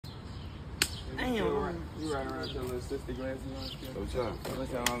Damn. You right around your little sister glasses on. What's up?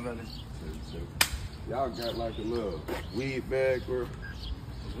 What's up, my brother? Y'all got like a little weed bag or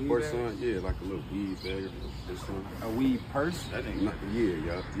something? Yeah, like a little weed bag or something. A weed purse? That ain't Yeah,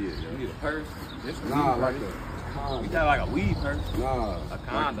 y'all. You need a purse? Nah, like a condom. You got like a weed purse? Nah. A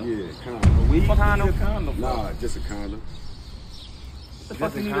condom? Like, yeah, condom. A weed condom? Nah, just a condom. What the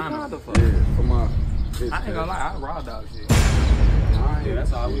fuck you need a condom for? Yeah, for my... I ain't gonna lie, I raw dog shit. Yeah,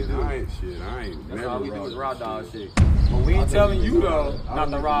 that's all we do. I ain't That's never all we do is raw dog shit. But We ain't telling you though, not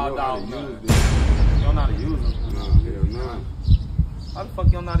the raw dog. You don't know how to use them. Nah, hell nah. How the fuck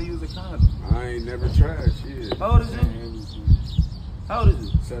you don't know how to use a condom? I ain't never tried shit. How old is you? How old is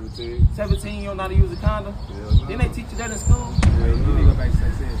you? 17. 17, you don't know how to use a condom? Hell nah. Didn't they teach you that in school? Hell You need to go nah. back to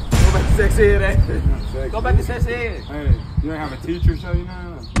sex ed. Go back to sex ed, eh? Go back to sex ed. Hey, you ain't have a teacher show you now?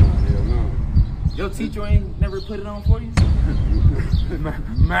 Nah, hell no. Your teacher ain't never put it on for you?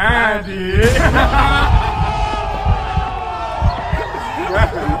 Mine did.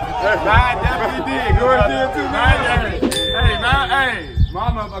 Mine definitely did. Yours did too. Mine definitely. Hey, my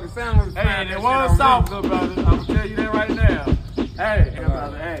motherfucking sandwich. Hey, it was soft, good brother. I'm gonna tell you that right now. Hey,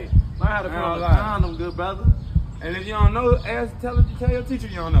 brother, hey. Learn how to put on a condom, good brother. And if you don't know, tell your teacher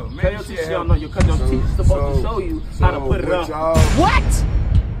you don't know. Tell your teacher you don't know, because your teacher's supposed to show you how to put it up. What?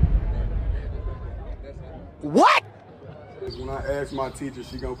 What? When I ask my teacher,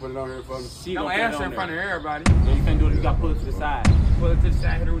 she gonna put it on here for me. She Don't gonna answer in front of everybody. Yeah, you can't do it. You gotta pull it to the side. Pull it to the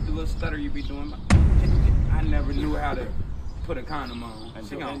side, hit her with the little stutter you be doing. I never knew how to put a condom on. And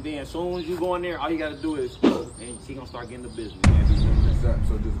then as soon as you go in there, all you gotta do is, and she gonna start getting the business.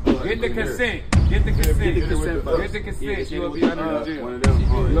 So just get the consent. Get the consent. Get the consent. You'll be under the jail.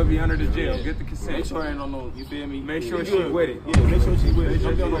 You'll be under the jail. Get the consent. Make sure ain't on no, you feel me? Make sure she's with it. Yeah, make sure she's with it.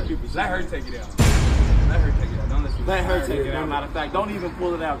 Don't be on no people's Let her take it out. Let her take it out. Don't listen. Let her take it out. Matter of fact, don't even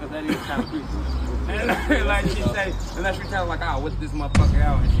pull it out, because that is kind of creepy. Like she say, unless she tell like, I'll whip this motherfucker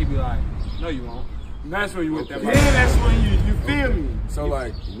out, and she be like, no, you won't. And that's when you whip that. Yeah, that's when you feel me. So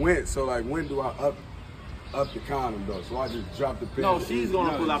like when do I up the condom though? So I just drop the pin. No, she's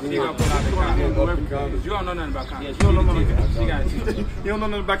gonna pull out the condom. condom. You don't know nothing about condoms. Yes, you don't know nothing. She got it. You don't know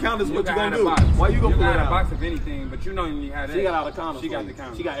nothing about condoms. What you gonna do? Box. Why you gonna pull it got a out? box of anything, but you don't even need how that. She got all the condoms. She got the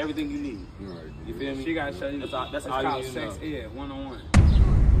condoms. She got everything you need. You feel me? She got to show you. That's all it's you called need to sex know. ed 101.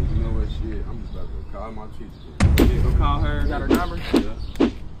 You know what shit? I'm just about to call my teacher. Go call her. You got her number? Yeah.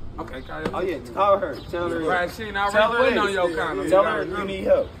 Okay, call her. Oh yeah, call her. Tell her. Right, she ain't already Tell her putting this. on your condom. Tell her you need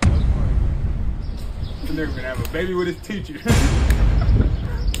help. This nigga finna have a baby with his teacher.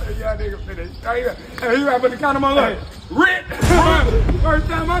 Y'all nigga finished. Hey, you gotta put the condom on like, rip! First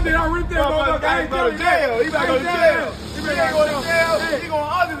time I did, I ripped that motherfucker. I ain't go to jail. He better go to jail. He better go to jail. He going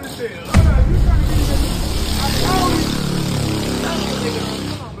under the jail. I told you.